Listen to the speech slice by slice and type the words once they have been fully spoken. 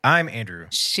I'm Andrew.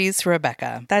 She's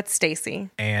Rebecca. That's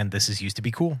Stacy. And this is Used to Be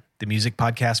Cool, the music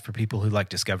podcast for people who like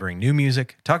discovering new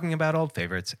music, talking about old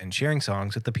favorites, and sharing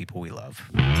songs with the people we love.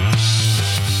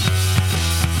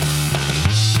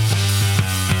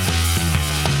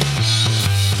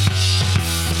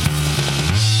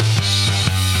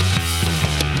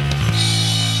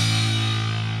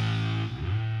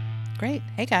 Great.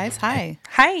 Hey, guys. Hi.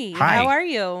 Hi. Hi. How are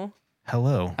you?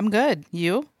 Hello. I'm good.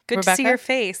 You? Good Rebecca? to see your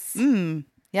face.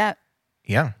 Yeah.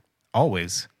 Yeah,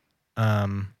 always.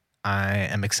 I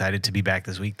am excited to be back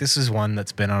this week. This is one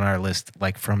that's been on our list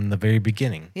like from the very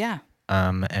beginning. Yeah.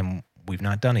 And we've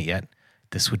not done it yet.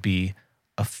 This would be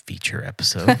a feature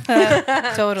episode.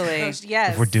 Totally.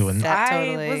 Yes. We're doing that. I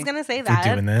Totally. was going to say We're that.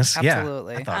 doing this.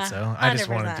 Absolutely. Yeah, I thought so. I just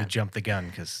wanted to 100%. jump the gun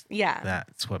because Yeah.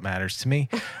 that's what matters to me.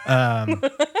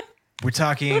 We're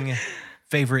talking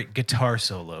favorite guitar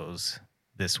solos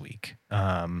this week.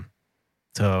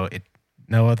 So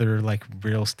no other like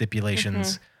real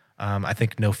stipulations. I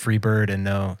think no Freebird and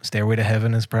no Stairway to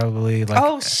Heaven is probably like.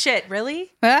 Oh, shit. Really?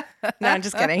 No, I'm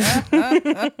just kidding.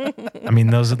 I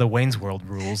mean, those are the Wayne's World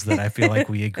rules that I feel like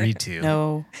we agreed to.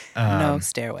 No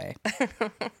stairway.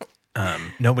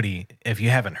 Nobody, if you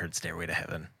haven't heard Stairway to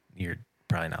Heaven, you're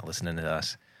probably not listening to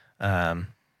us.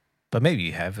 But maybe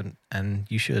you haven't, and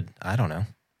you should. I don't know.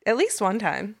 At least one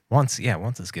time. Once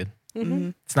is good.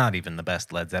 It's not even the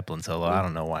best Led Zeppelin solo. I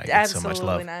don't know why it gets so much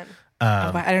love. Absolutely not.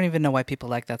 I don't even know why people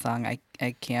like that song. I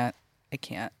can't.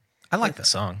 I like the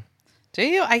song. Do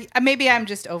you? Maybe I'm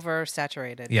just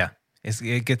oversaturated. Yeah,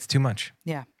 it gets too much.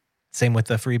 Yeah. Same with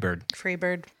the Freebird.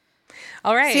 Freebird.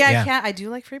 All right. See, I Yeah. can't. I do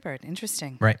like Freebird.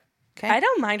 Interesting. Right. Okay. I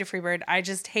don't mind a Freebird. I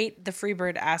just hate the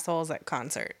Freebird assholes at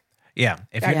concert. Yeah.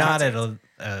 If you're not at a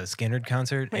Skynyrd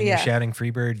concert and you're Yeah. shouting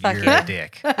Freebird, Fuck you're yeah. a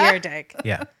dick. You're a dick.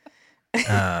 Yeah.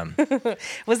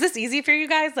 Was this easy for you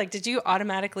guys? Like, did you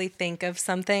automatically think of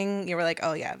something? You were like,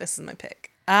 oh, yeah, this is my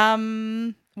pick.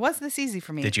 Was this easy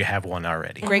for me? Did you have one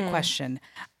already? Great question.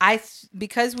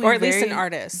 Because we Or at least an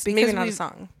artist. Maybe not a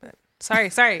song. But sorry.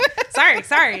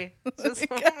 Just-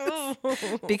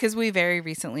 because we very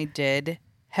recently did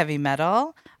heavy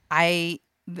metal. I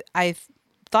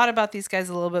thought about these guys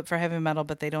a little bit for heavy metal,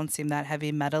 but they don't seem that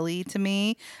heavy metal-y to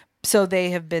me. So they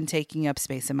have been taking up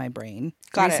space in my brain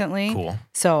recently. Cool.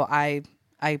 So I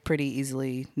pretty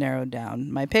easily narrowed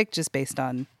down my pick just based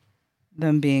on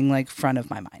them being like front of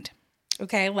my mind.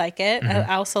 Okay, like it.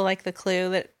 I also like the clue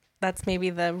that that's maybe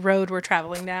the road we're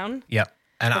traveling down. Yep.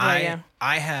 And What about you?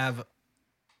 I have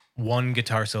one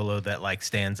guitar solo that like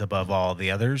stands above all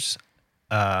the others.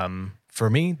 For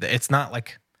me, it's not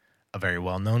like a very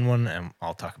well-known one, and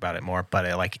I'll talk about it more, but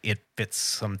it fits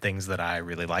some things that I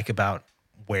really like about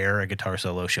where a guitar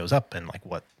solo shows up and like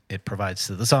what it provides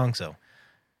to the song. So,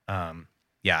 I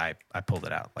pulled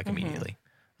it out like immediately.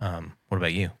 What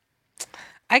about you?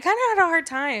 I kind of had a hard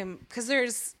time because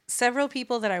there's several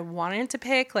people that I wanted to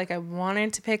pick. Like I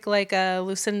wanted to pick like a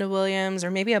Lucinda Williams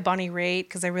or maybe a Bonnie Raitt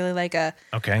because I really like a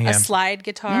slide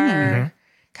guitar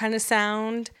kind of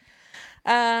sound.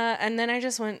 And then I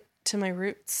just went to my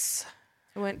roots.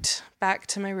 I went back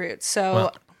to my roots.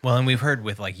 So Well, and we've heard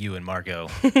with like you and Margot.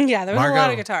 yeah, there was a lot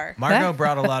of guitar. Margot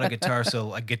brought a lot of guitar, so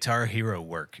like Guitar Hero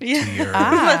work to your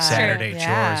That's true. Saturday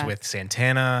Yeah. chores with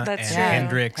Santana That's and true.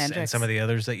 Hendrix and Hendrix. some of the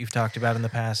others that you've talked about in the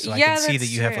past. So I Yeah, can see that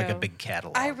that's you have like a true. big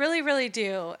catalog. I really, really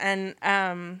do. And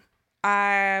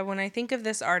when I think of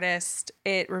this artist,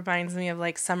 it reminds me of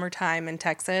like summertime in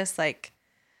Texas. Like,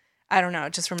 I don't know,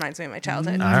 it just reminds me of my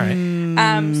childhood. All right.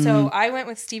 So I went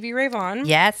with Stevie Ray Vaughan.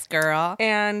 Yes, girl.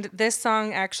 And this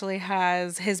song actually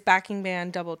has his backing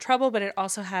band Double Trouble, but it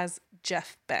also has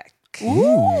Jeff Beck.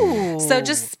 Ooh. So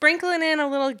just sprinkling in a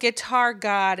little guitar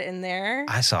god in there.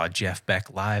 I saw Jeff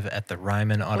Beck live at the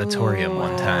Ryman Auditorium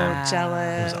one time.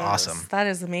 Jealous. It was awesome. That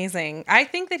is amazing. I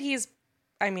think that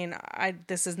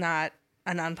this is not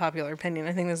an unpopular opinion.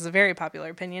 I think this is a very popular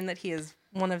opinion that he is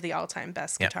one of the all-time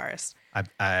best guitarists.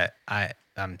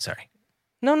 I'm sorry.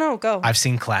 No, go. I've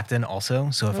seen Clapton also,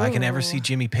 so if I can ever see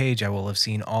Jimmy Page, I will have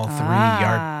seen all three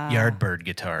Yardbird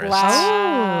guitarists.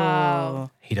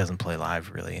 Wow. He doesn't play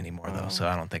live really anymore though, so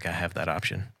I don't think I have that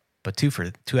option. But 2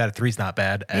 out of 3 is not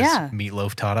bad, as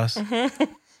Meatloaf taught us.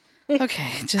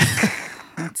 Okay,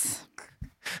 that's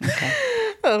okay.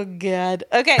 Oh, God.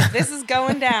 Okay, this is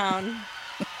going down.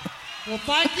 Well,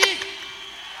 thank you.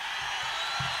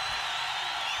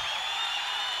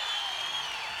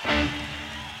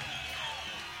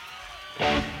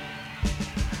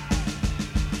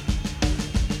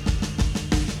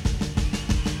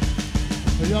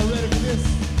 Are y'all ready for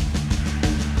this?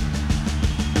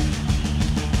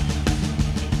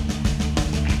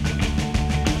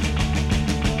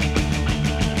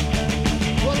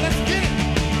 Well,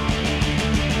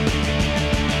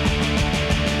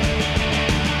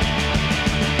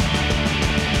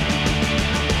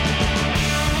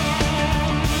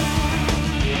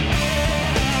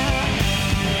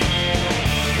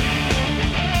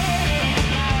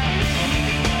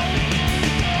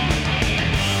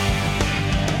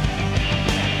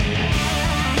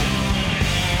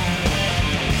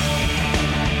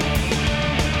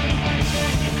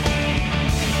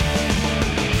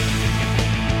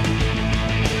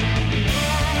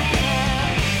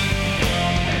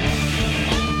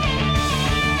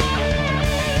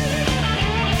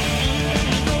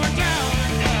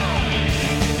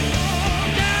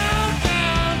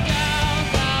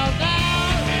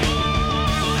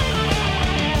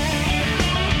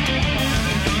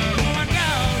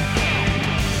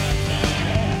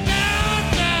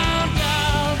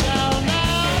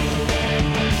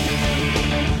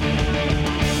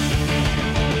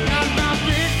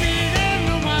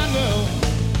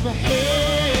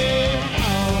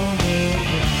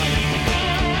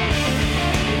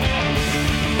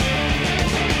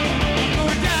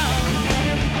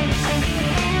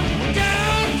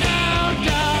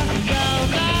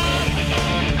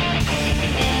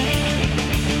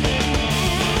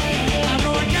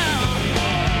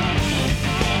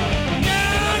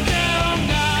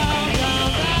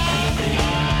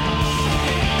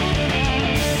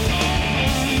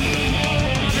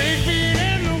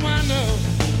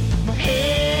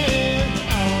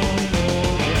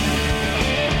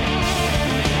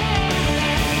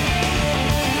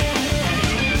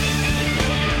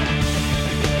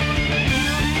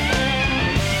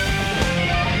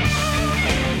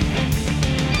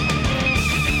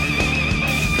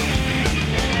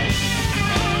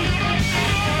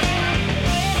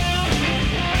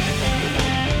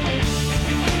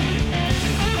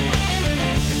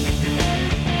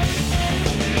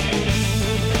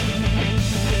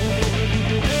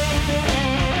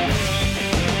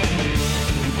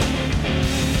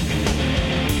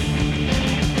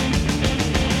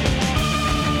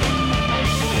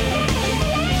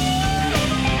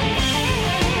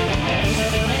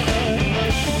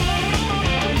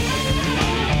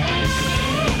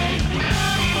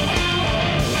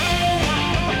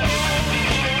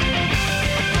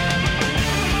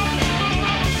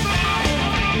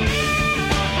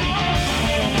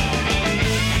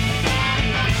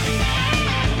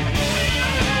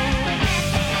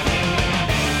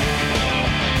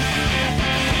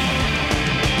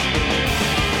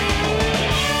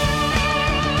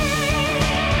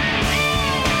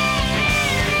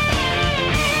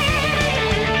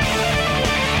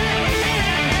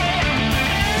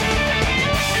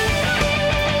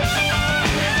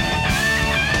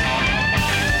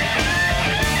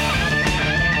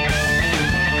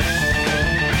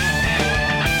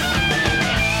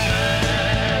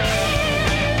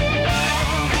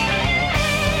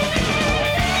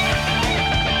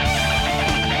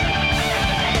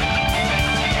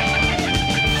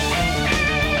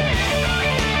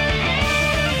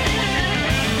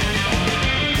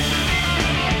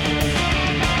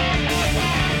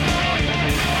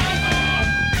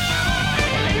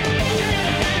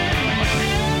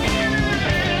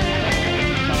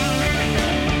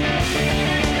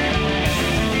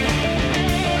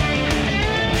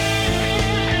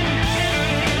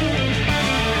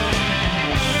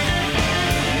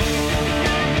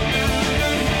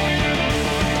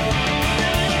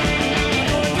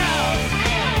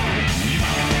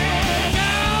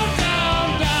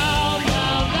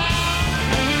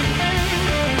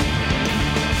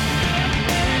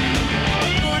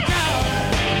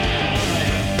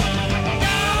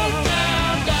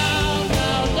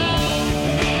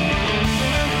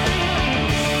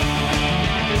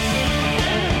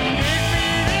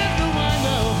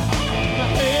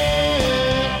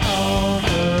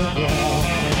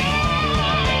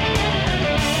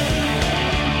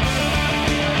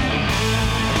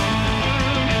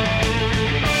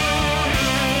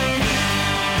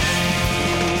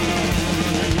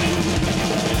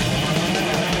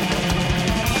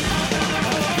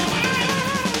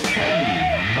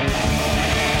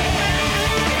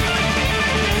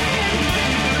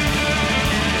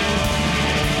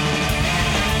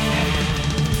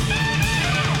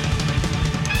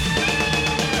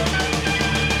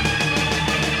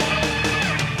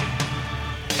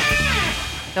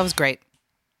 That was great.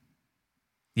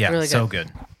 Yeah, Really so good.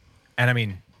 good. And I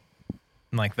mean,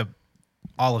 like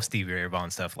all of Stevie Ray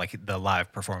Vaughan stuff, like the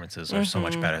live performances are so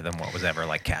much better than what was ever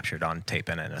like captured on tape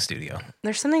and in a studio.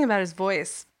 There's something about his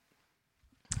voice.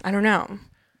 I don't know.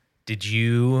 Did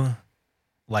you,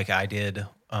 like I did,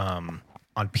 on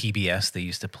PBS, they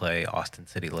used to play Austin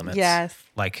City Limits. Yes.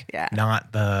 Like, Yeah.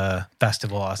 not the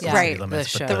festival Austin Yeah. City Right.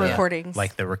 Limits, The but show, The yeah. recordings.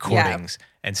 like the recordings.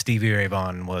 And Stevie Ray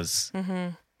Vaughan was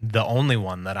the only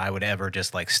one that I would ever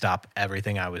just like stop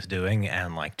everything I was doing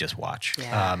and like just watch.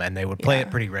 Yeah. And they would play Yeah.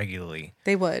 it pretty regularly.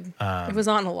 They would. It was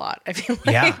on a lot, I feel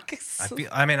like. Yeah.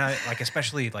 I mean, like,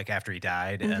 especially like after he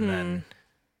died and then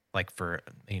like for,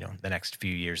 the next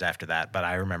few years after that. But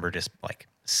I remember just like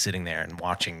sitting there and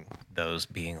watching those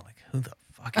being like, who the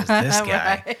fuck is this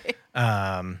guy?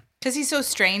 Because he's so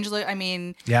strange. I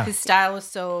mean, Yeah. his style is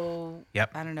so,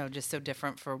 Yep. I don't know, just so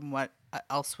different from what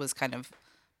else was kind of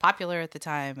popular at the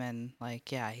time. And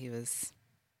like, yeah, he was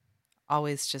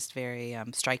always just very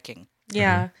striking.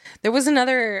 Yeah. There was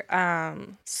another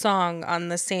song on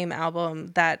the same album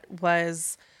that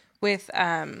was with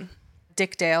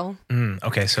Dick Dale.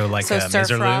 Okay, so like So surf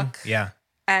Miserlou? rock. Yeah.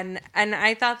 And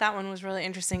I thought that one was really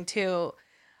interesting too.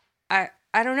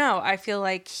 I don't know. I feel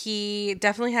like he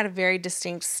definitely had a very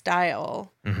distinct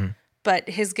style, but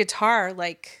his guitar,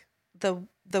 like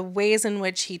the ways in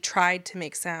which he tried to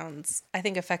make sounds, I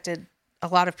think affected a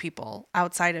lot of people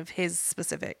outside of his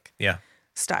specific Yeah.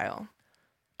 style.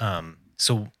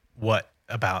 So what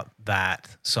about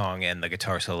that song and the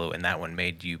guitar solo in that one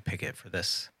made you pick it for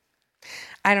this?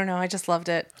 I don't know. I just loved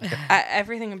it.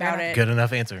 Everything about it. Good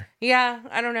enough answer. Yeah,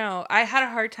 I don't know. I had a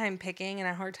hard time picking and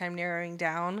a hard time narrowing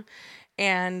down.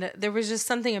 And there was just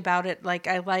something about it. Like,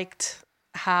 I liked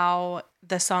how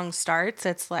the song starts.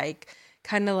 It's like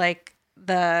kind of like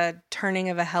the turning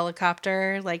of a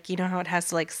helicopter. Like, you know how it has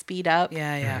to like speed up?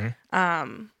 Yeah, yeah.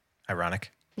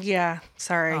 Ironic. Yeah.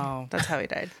 Sorry. Oh. That's how he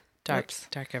died. Dark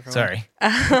everyone. Sorry.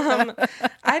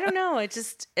 I don't know.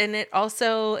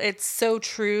 It's so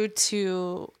true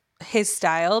to his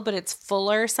style, but it's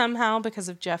fuller somehow because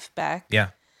of Jeff Beck. Yeah.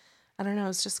 I don't know.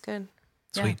 It's just good.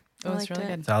 Sweet. It was liked really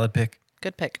it. good. Solid pick.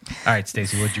 Good pick. All right,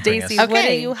 Stacey, what'd you bring Stacey, us? what do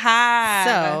Okay. you have?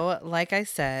 So, like I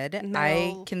said, No.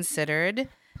 I considered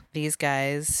these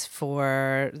guys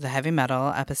for the heavy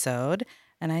metal episode,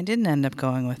 and I didn't end up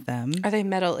going with them. Are they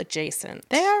metal adjacent?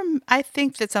 They are, I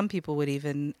think that some people would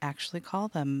even actually call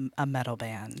them a metal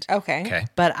band. Okay. Okay.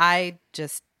 But I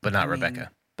just. But not I mean,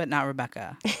 Rebecca. But not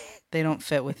Rebecca. They don't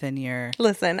fit within your.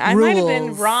 Listen, I might have been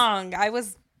Rules. wrong. I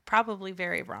was probably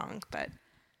very wrong, but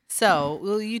So,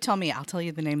 well, you tell me. I'll tell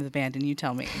you the name of the band, and you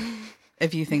tell me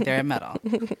if you think they're a metal.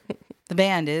 The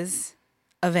band is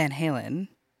a Van Halen.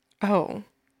 oh.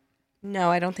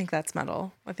 No, I don't think that's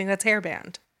metal. I think that's hair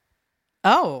band.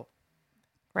 Oh,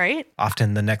 Right?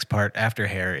 Often the next part after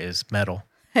hair is metal.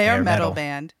 hair metal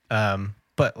band.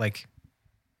 But like,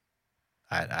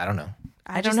 I don't know.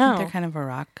 I just don't know. think they're kind of a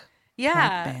rock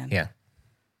Yeah. band. Yeah.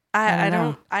 I don't know.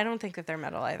 don't I don't think that they're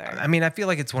metal either. I mean, I feel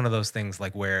like it's one of those things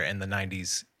like where in the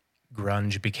 90s,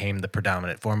 grunge became the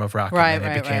predominant form of rock. Right, and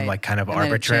then it right, became right. like kind of And then it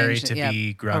arbitrary changed, to yeah, be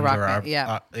a grunge rock or band,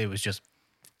 yeah. it was just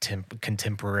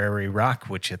contemporary rock,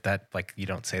 which at that, like, you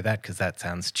don't say that because that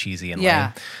sounds cheesy and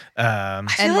Yeah. lame.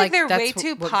 I feel like they're that's way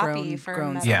too what poppy for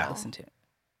groans metal. Yeah. listen to.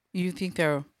 You think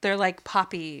they're They're like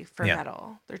poppy for Yeah.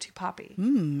 metal. They're too poppy.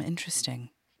 interesting?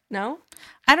 No?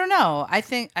 I don't know. I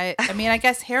think I mean I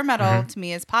guess hair metal to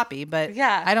me is poppy, but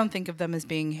Yeah. I don't think of them as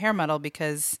being hair metal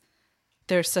because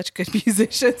they're such good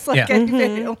musicians. Like Yeah. Eddie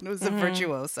Van Halen was a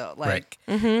virtuoso. Like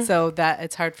so that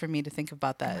it's hard for me to think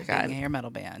about that as God. being a hair metal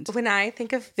band. When I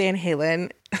think of Van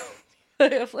Halen, I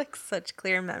have like such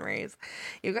clear memories.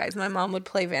 You guys, my mom would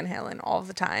play Van Halen all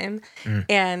the time.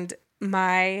 And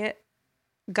my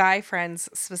guy friends,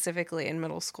 specifically in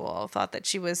middle school, thought that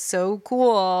she was so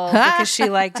cool because she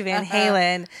liked Van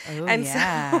Halen. Oh, and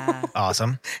yeah.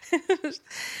 Awesome. so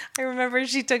I remember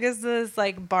she took us to this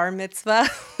like bar mitzvah.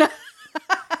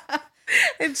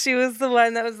 And she was the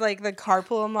one that was like the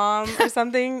carpool mom or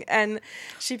something. And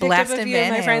she picked up a Blasting few of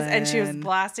Van my friends and she was Halen.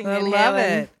 blasting I Van love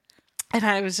Halen. it. And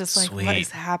I was just like, what Sweet.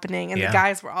 is happening? And Yeah. the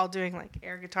guys were all doing like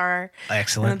air guitar in the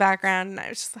Excellent. background. And I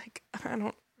was just like, I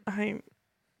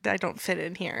don't fit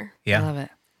in here. I Yeah. love it.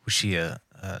 Was she a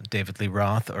David Lee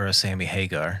Roth or a Sammy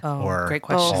Hagar? Oh, or great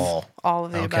question. All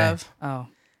of the Okay. above. Oh.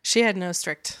 She had no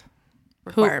strict Who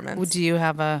requirements. do you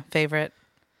have a favorite?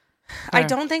 I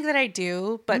don't think that I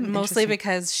do, but mostly interesting.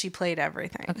 because she played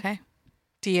everything. Okay.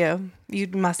 Do you? You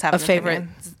must have A an favorite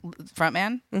opinion.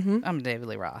 frontman? Mm-hmm. I'm David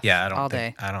Lee Roth. Yeah, I don't all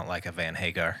think, day. I don't like a Van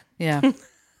Hagar. Yeah.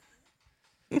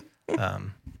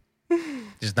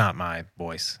 Just not my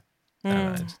voice.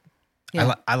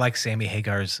 Yeah. I like Sammy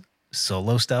Hagar's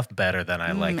solo stuff better than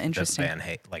I like the interesting.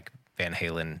 Van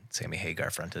Halen, Sammy Hagar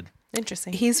fronted.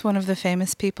 Interesting. He's one of the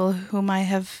famous people whom I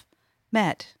have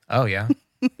met. Oh yeah,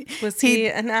 Was he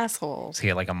an asshole? is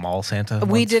he like a mall Santa?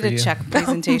 We once did for a you? check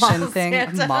presentation Mall thing.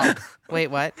 Santa. Mall. Wait,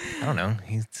 what? I don't know.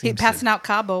 He He seems passing out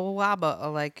Cabo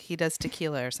Wabo, like he does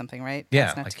tequila or something, right? Yeah,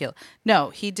 Passing out like- tequila. No,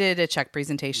 he did a check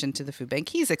presentation to the food bank.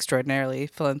 He's extraordinarily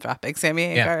philanthropic. Sammy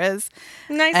Yeah. Hagar is.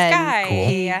 Nice And guy. Cool.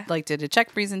 He like did a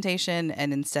check presentation,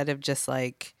 and instead of just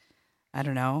like, I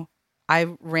don't know, I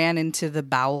ran into the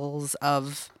bowels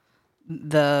of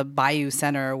the Bayou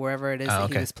Center or wherever it is that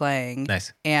he was playing.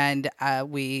 Nice. And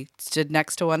we stood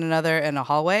next to one another in a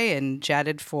hallway and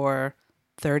chatted for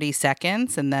 30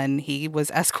 seconds, and then he was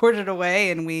escorted away,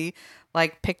 and we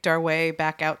like picked our way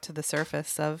back out to the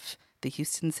surface of the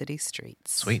Houston city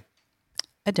streets. Sweet.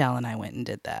 Adele and I went and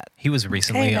did that. He was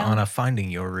recently Hey, now. on a Finding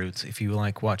Your Roots. If you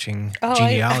like watching Oh,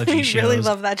 genealogy I shows, really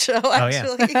love that show, yeah.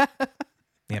 actually.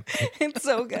 Yep. It's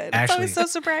so good. It's Actually- always so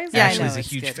surprising. Yeah, I Ashley's know, a it's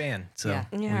huge good. fan, so Yeah.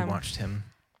 Yeah. we watched him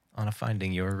on a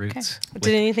Finding Your Roots. with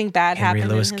Did anything bad Henry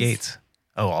happen? Louis in his... Gates.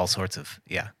 Oh, all sorts of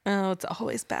Oh, it's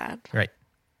always bad. right.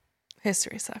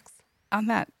 History sucks. On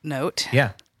that note,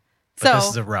 Yeah. But So- this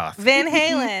is a Roth. Van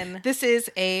Halen. this is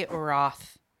a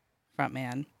Roth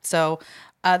frontman. So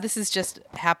this is just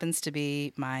happens to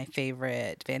be my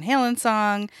favorite Van Halen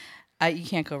song. You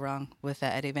can't go wrong with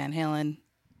Eddie Van Halen.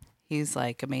 He's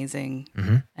like amazing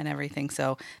and everything.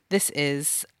 So this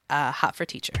is Hot for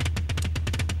Teacher.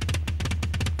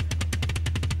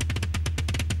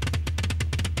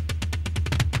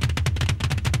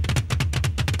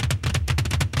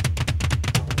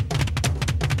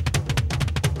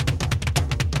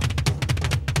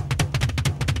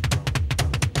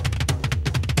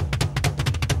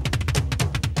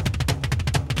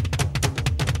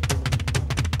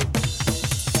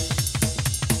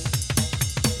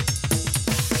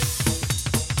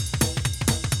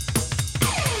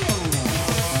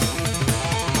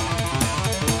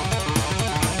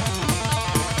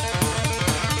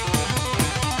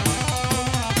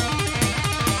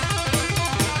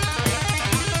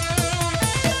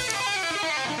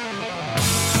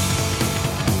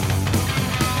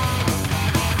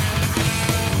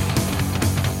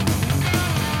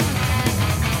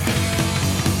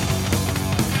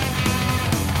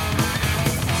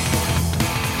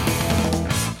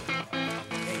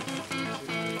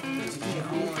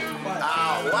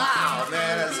 Oh, wow,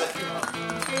 man.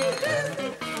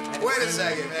 Wait a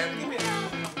second, man.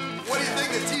 What do you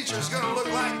think the teacher's gonna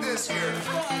look like this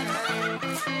year?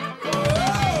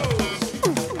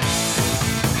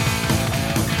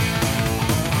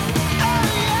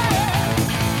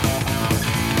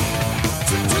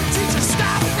 Teacher,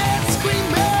 stop that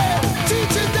screaming.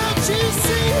 Teacher, don't you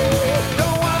see?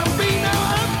 Don't wanna be no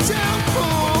uptown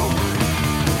fool.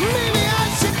 Maybe I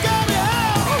should go to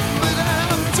hell, but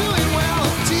I'm doing well.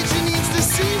 Teacher needs to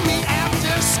see me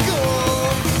after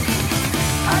school.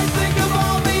 I think of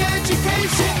all the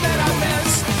education that I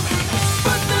missed,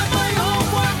 but that my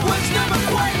homework was never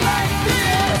quite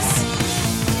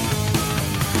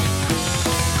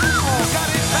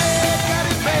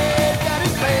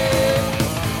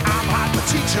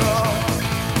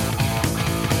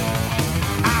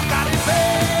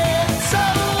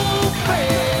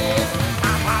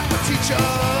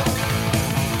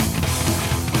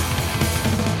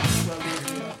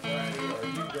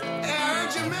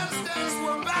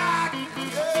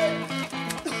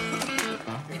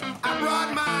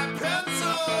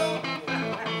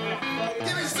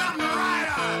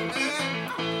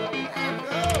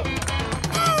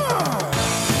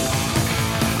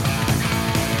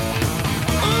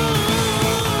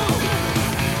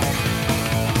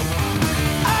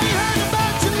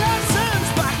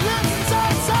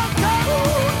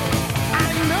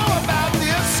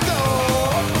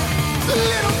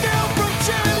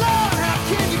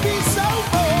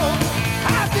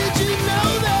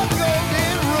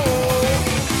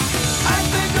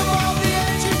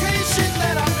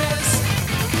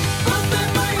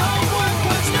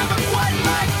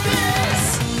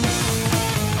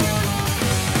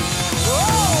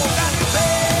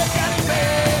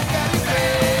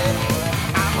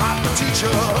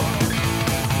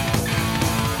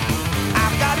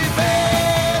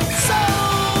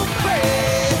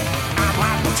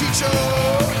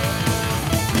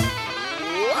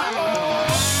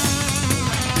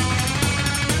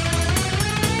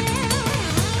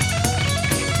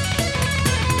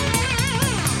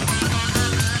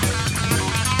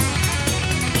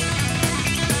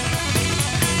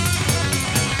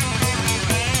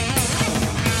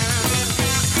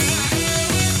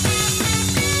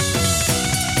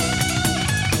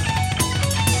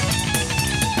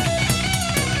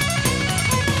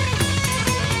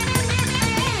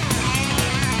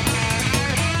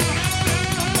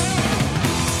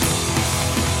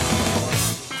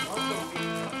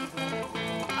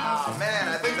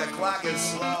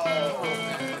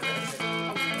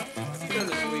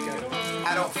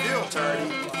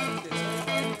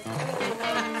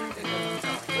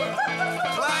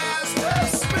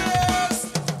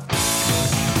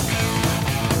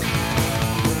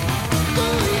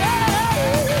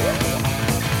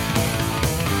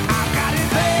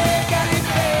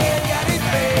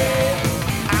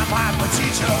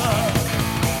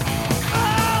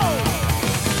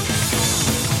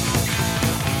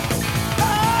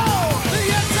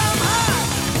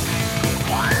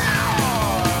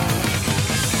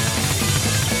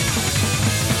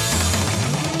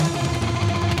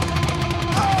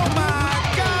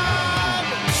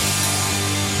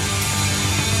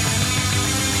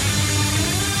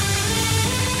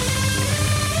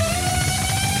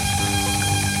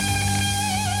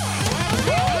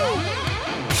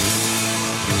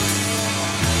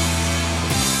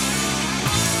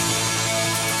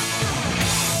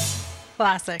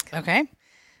Classic. Okay.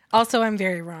 Also, I'm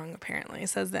very wrong, apparently,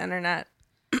 says the internet.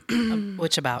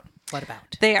 Which about? What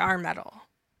about? They are metal.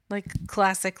 Like,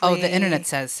 classically. Oh, the internet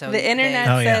says so. The internet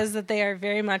Oh, yeah. says that they are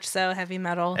very much so heavy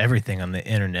metal. Everything on the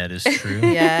internet is true.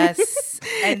 Yes.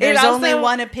 And there's also- only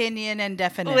one opinion and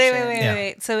definition. Yeah.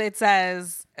 Wait. So it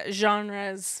says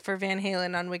genres for Van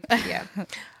Halen on Wikipedia.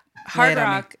 Hard Lay it on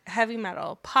me. rock, heavy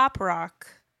metal, pop rock,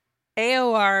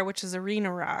 AOR, which is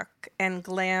arena rock, and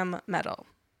glam metal.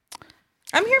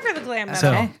 I'm here for the glam metal.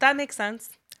 So- That makes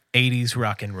sense. 80s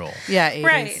rock and roll. Yeah, 80s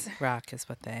Right. rock is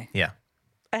what they... Yeah.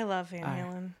 I love Van Are.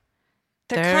 Halen.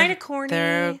 They're kind of corny.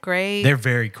 They're great. They're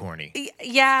very corny.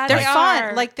 Yeah, They're they fun.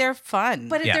 are. Like, they're fun.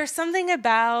 But Yeah. there's something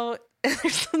about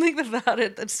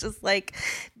it that's just like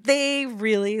they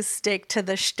really stick to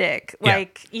the shtick. Yeah.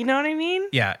 Like, you know what I mean?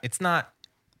 Yeah, it's not,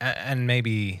 and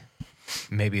maybe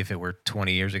if it were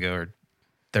 20 years ago or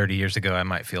 30 years ago, I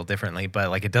might feel differently, but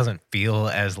like it doesn't feel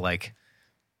as like,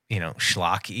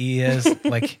 schlocky as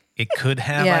like it could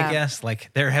have, Yeah. I guess. Like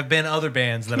there have been other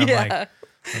bands that I'm like, oh,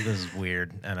 this is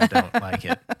weird and I don't like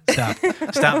it.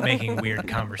 Stop making weird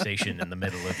conversation in the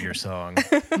middle of your song.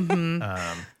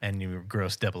 And your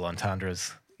gross double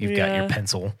entendres. You've got your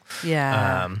pencil.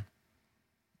 yeah.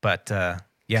 But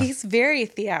yeah. He's very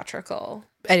theatrical.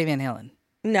 Eddie Van Halen.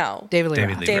 No. David Lee David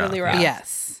Roth. Lee David Roth, Lee yeah. Roth.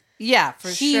 Yes. Yeah, for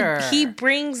sure. He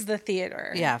brings the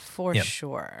theater. Yeah, for Yep.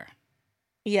 sure.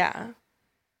 Yeah.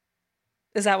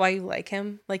 Is that why you like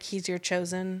him? Like he's your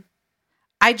chosen?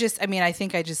 I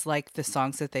think I just like the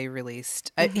songs that they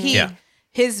released. Yeah.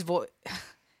 His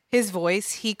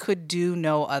voice, he could do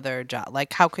no other job.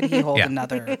 Like, how could he hold Yeah.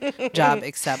 another job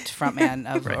except frontman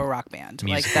of a rock band?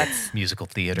 Like, that's musical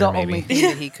theater, the maybe. only thing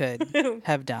that he could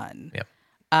have done.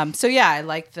 Yep. So yeah, I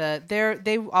like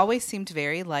they always seemed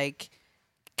very like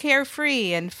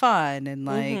carefree and fun and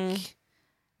like.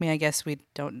 I mean, I guess we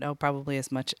don't know probably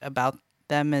as much about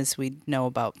them as we know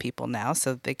about people now,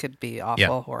 so they could be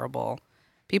awful, horrible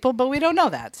people, but we don't know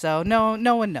that. So no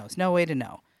one knows. No way to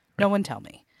know. No one tell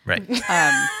me. Right.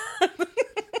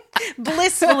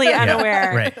 Blissfully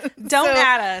unaware. Right. Don't So-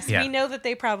 at us. Yeah. We know that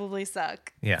they probably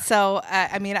suck. Yeah. So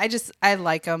I mean, I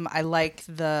like them. I like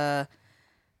the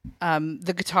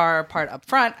guitar part up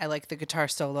front. I like the guitar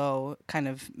solo kind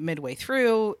of midway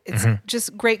through. It's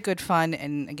just great, good fun.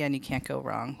 And again, you can't go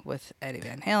wrong with Eddie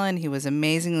Van Halen. He was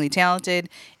amazingly talented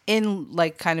in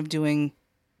like kind of doing,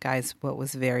 guys, what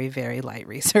was very, very light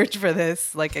research for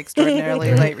this, like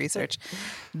extraordinarily light research.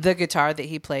 The guitar that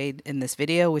he played in this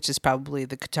video, which is probably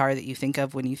the guitar that you think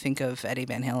of when you think of Eddie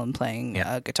Van Halen playing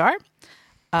guitar,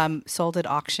 sold at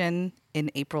auction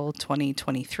in April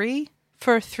 2023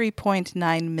 for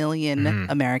 $3.9 million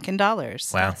American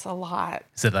dollars. Wow. That's a lot.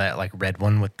 Is it that like red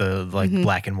one with the like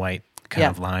black and white kind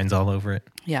of lines all over it?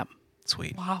 Yep.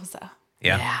 Sweet. Wowza.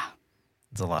 Yeah.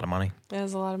 It's a lot of money. That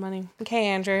is a lot of money. Okay,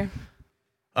 Andrew.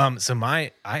 So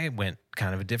I went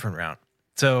kind of a different route.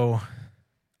 So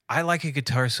I like a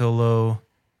guitar solo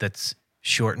that's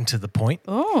short and to the point.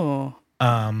 Oh.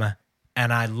 And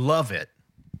I love it.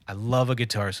 I love a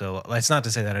guitar solo. That's not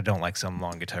to say that I don't like some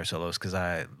long guitar solos because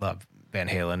I love Van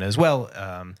Halen as well.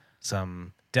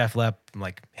 Some Def Leppard,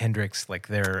 like Hendrix, like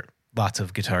there are lots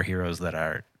of guitar heroes that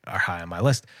are high on my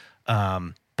list.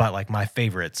 But like my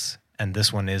favorites, and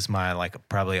this one is my like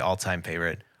probably all-time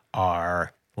favorite,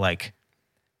 are like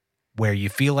where you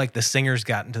feel like the singer's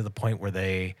gotten to the point where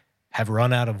they have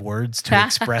run out of words to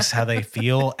express how they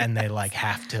feel, and they like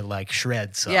have to like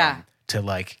shred some to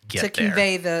like get to there.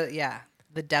 convey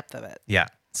the depth of it. Yeah.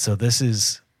 So this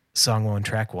is song 1,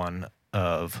 track 1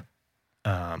 of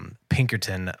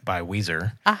Pinkerton by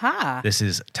Weezer. Aha. This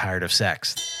is Tired of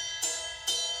Sex.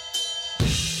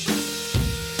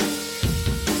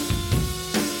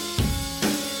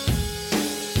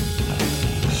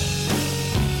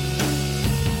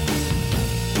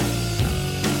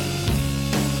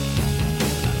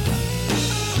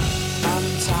 I'm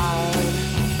tired,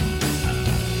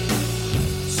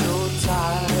 so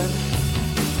tired.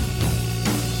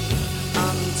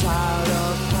 I'm tired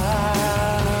of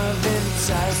having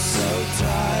sex, so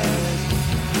tired.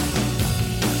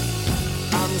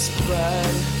 I'm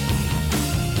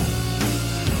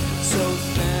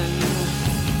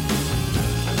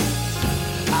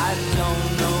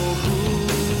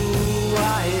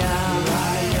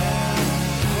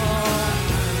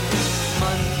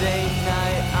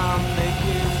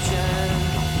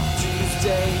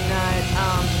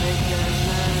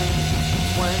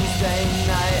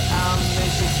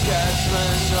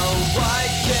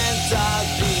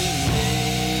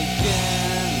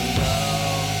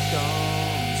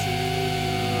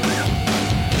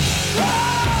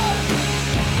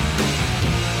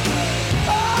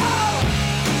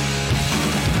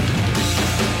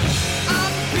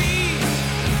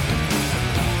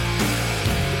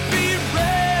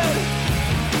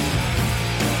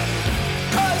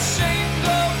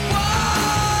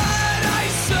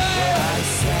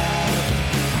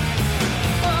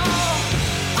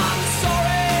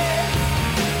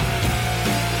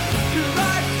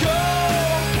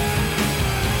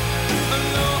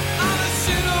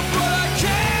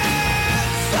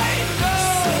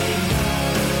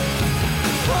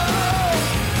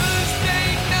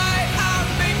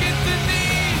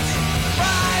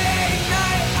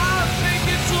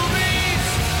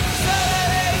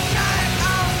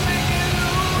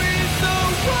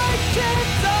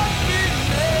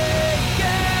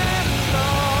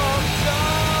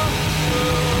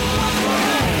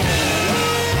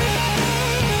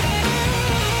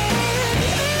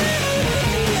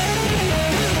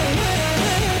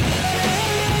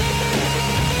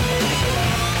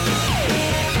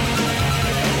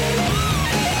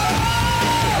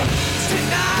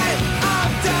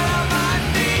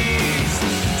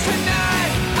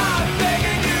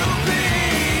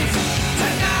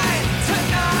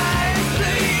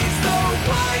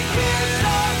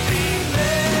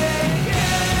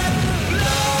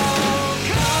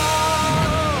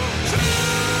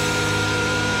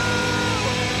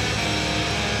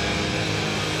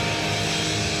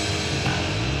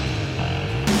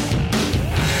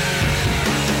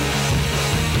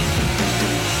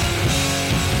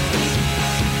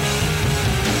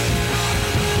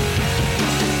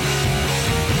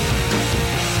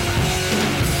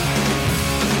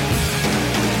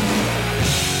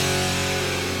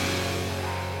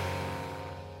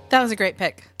That was a great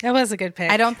pick. That was a good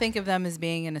pick. I don't think of them as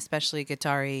being an especially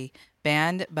guitar-y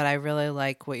band, but I really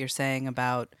like what you're saying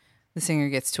about the singer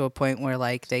gets to a point where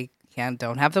like they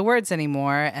don't have the words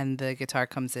anymore, and the guitar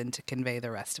comes in to convey the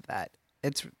rest of that.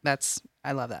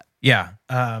 I love that. Yeah.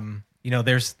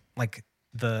 There's like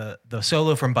the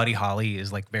solo from Buddy Holly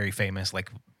is like very famous.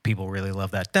 Like people really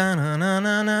love that.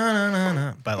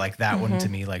 Da-na-na-na-na-na-na. But like that one to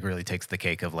me like really takes the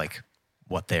cake of like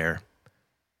what their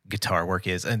guitar work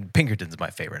is. And Pinkerton's my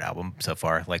favorite album so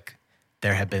far. Like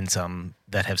there have been some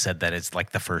that have said that it's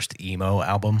like the first emo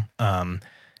album.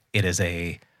 It is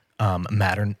a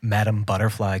Madame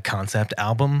Butterfly concept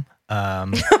album.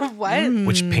 What?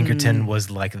 Which Pinkerton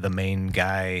was like the main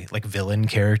guy, like villain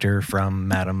character from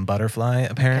Madame Butterfly,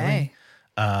 apparently.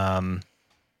 Okay.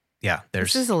 Yeah,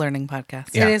 This is a learning podcast.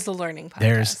 Yeah. It is a learning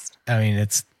podcast.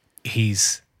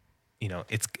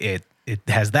 It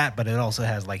has that, but it also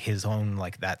has like his own,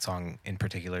 like that song in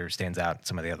particular stands out.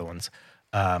 Some of the other ones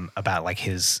about like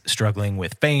his struggling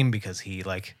with fame because he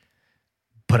like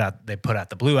they put out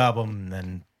the Blue album and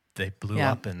then they blew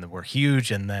up and were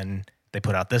huge, and then they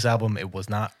put out this album. It was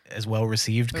not as well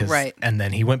received, and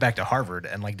then he went back to Harvard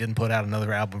and like didn't put out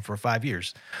another album for 5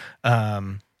 years.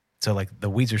 So like the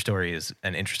Weezer story is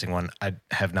an interesting one. I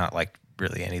have not liked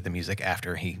really any of the music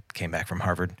after he came back from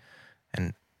Harvard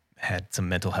and had some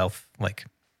mental health like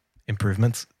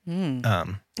improvements. You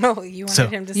wanted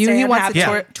him to stay he wants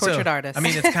unhappy. a tortured artist. I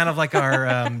mean, it's kind of like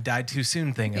our died too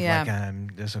soon thing of like, I'm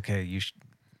just okay.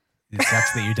 It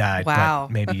sucks that you died, Wow.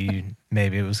 but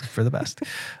maybe it was for the best.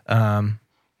 I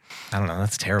don't know.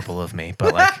 That's terrible of me,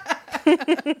 but like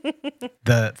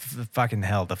the fucking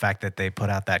hell, the fact that they put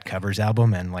out that covers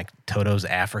album and like Toto's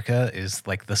Africa is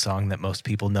like the song that most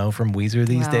people know from Weezer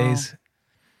these days.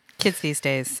 Kids these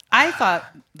days. I thought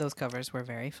those covers were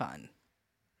very fun.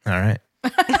 All right.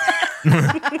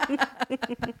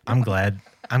 I'm glad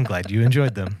you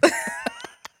enjoyed them.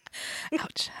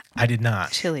 Ouch. I did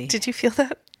not. Chilly. Did you feel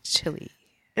that? Chilly.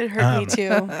 It hurt me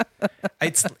too.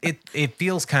 It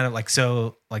feels kind of like,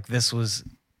 so like this was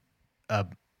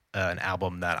an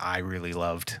album that I really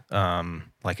loved.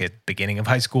 Like at beginning of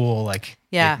high school, like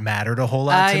it mattered a whole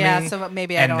lot to me. So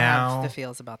maybe I don't have the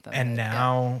feels about them. And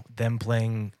now them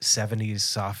playing 70s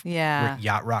soft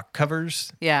yacht rock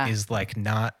covers is like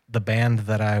not the band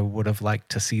that I would have liked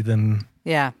to see them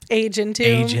age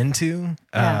into.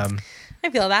 Yeah. I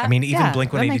feel that. I mean, even Yeah,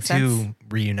 Blink that makes 182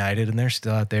 reunited, and they're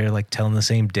still out there like telling the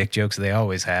same dick jokes they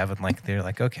always have, and like they're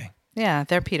like, okay, Yeah,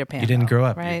 they're Peter Pan. you didn't grow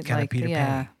up, right? You're kind of Peter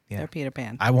Pan. Yeah, They're Peter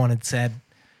Pan. I wanted sad,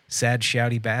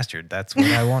 shouty bastard. That's what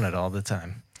I wanted all the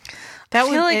time. I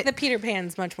feel like the Peter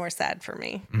Pan's much more sad for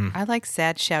me. I like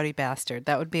Sad Shouty Bastard.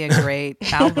 That would be a great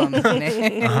album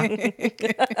name.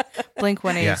 Blink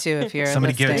 182 if you're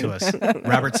Somebody listening. give it to us.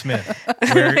 Robert Smith,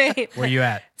 where you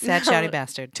at? Sad Shouty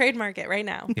Bastard. Trademark it right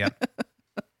now. Yep.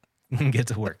 Get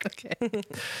to work. Okay.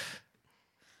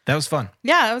 That was fun.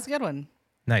 Yeah, that was a good one.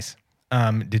 Nice.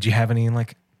 Did you have any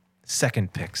like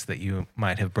second picks that you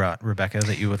might have brought, Rebecca,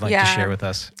 that you would like to share with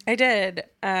us? I did.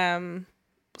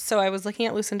 So I was looking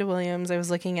at Lucinda Williams. I was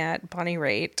looking at Bonnie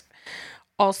Raitt.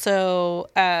 Also,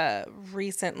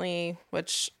 recently,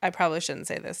 which I probably shouldn't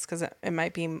say this because it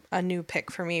might be a new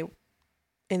pick for me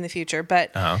in the future,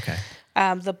 but okay.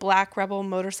 The Black Rebel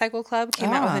Motorcycle Club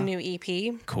came out with a new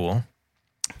EP. Cool.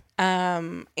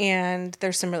 And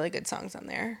there's some really good songs on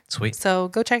there. Sweet. So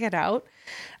go check it out.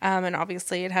 And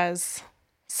obviously it has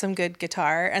some good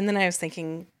guitar. And then I was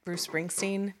thinking Bruce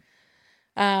Springsteen.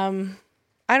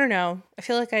 I don't know. I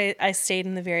feel like I stayed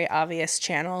in the very obvious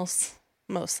channels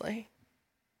mostly.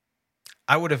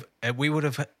 We would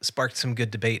have sparked some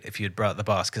good debate if you had brought the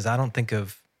Boss, because I don't think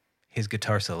of his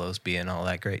guitar solos being all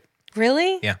that great.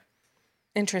 Really? Yeah.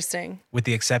 Interesting. With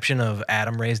the exception of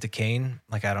Adam Raised a Cain,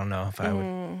 like I don't know if I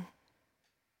would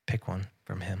pick one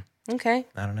from him. Okay.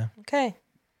 I don't know. Okay.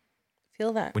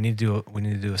 Feel that. We need to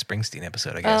do a Springsteen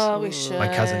episode, I guess. Oh, we should. My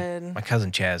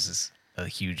cousin Chaz is a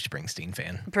huge Springsteen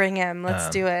fan. Bring him. Let's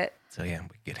do it. So yeah,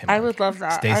 we get him. I would love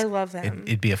that. I love him.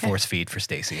 It'd be a force feed for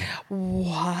Stacy.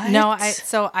 What? No,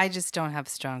 I just don't have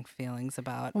strong feelings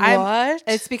about what.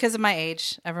 It's because of my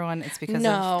age. Everyone, it's because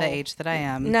of the age that I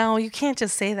am. No, you can't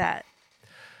just say that.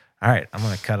 All right, I'm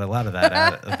going to cut a lot of that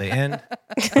out at the end.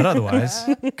 But otherwise,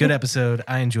 good episode.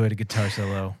 I enjoyed a guitar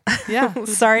solo. Yeah.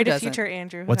 Sorry to future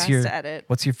Andrew who has to edit.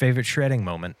 What's your favorite shredding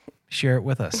moment? Share it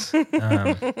with us.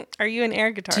 Are you an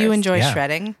air guitarist? Do you enjoy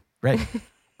shredding? Right.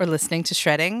 Or listening to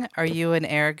shredding? Are you an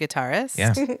air guitarist?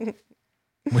 Yeah.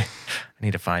 I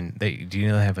need to find. Do you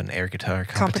know they have an air guitar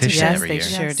competition Yes, every they year?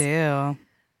 sure do.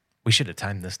 We should have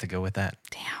timed this to go with that.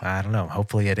 Damn. I don't know.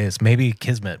 Hopefully it is. Maybe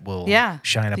Kismet will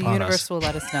shine the upon us. universe will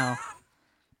let us know.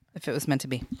 if it was meant to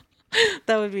be.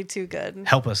 That would be too good.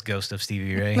 Help us, ghost of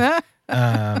Stevie Ray.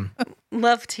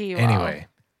 Love to you all. Anyway,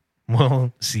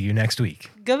 we'll see you next week.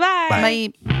 Goodbye.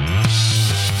 Bye.